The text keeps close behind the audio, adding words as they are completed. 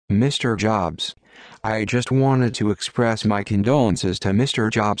Mr. Jobs. I just wanted to express my condolences to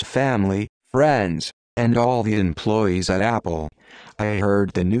Mr. Jobs' family, friends, and all the employees at Apple. I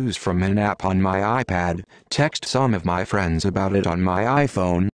heard the news from an app on my iPad, texted some of my friends about it on my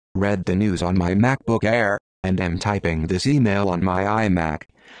iPhone, read the news on my MacBook Air, and am typing this email on my iMac.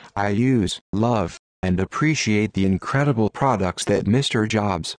 I use, love, and appreciate the incredible products that Mr.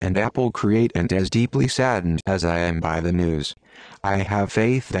 Jobs and Apple create, and as deeply saddened as I am by the news, I have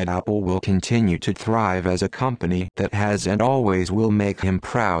faith that Apple will continue to thrive as a company that has and always will make him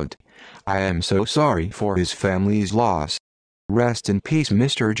proud. I am so sorry for his family's loss. Rest in peace,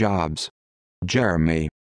 Mr. Jobs. Jeremy.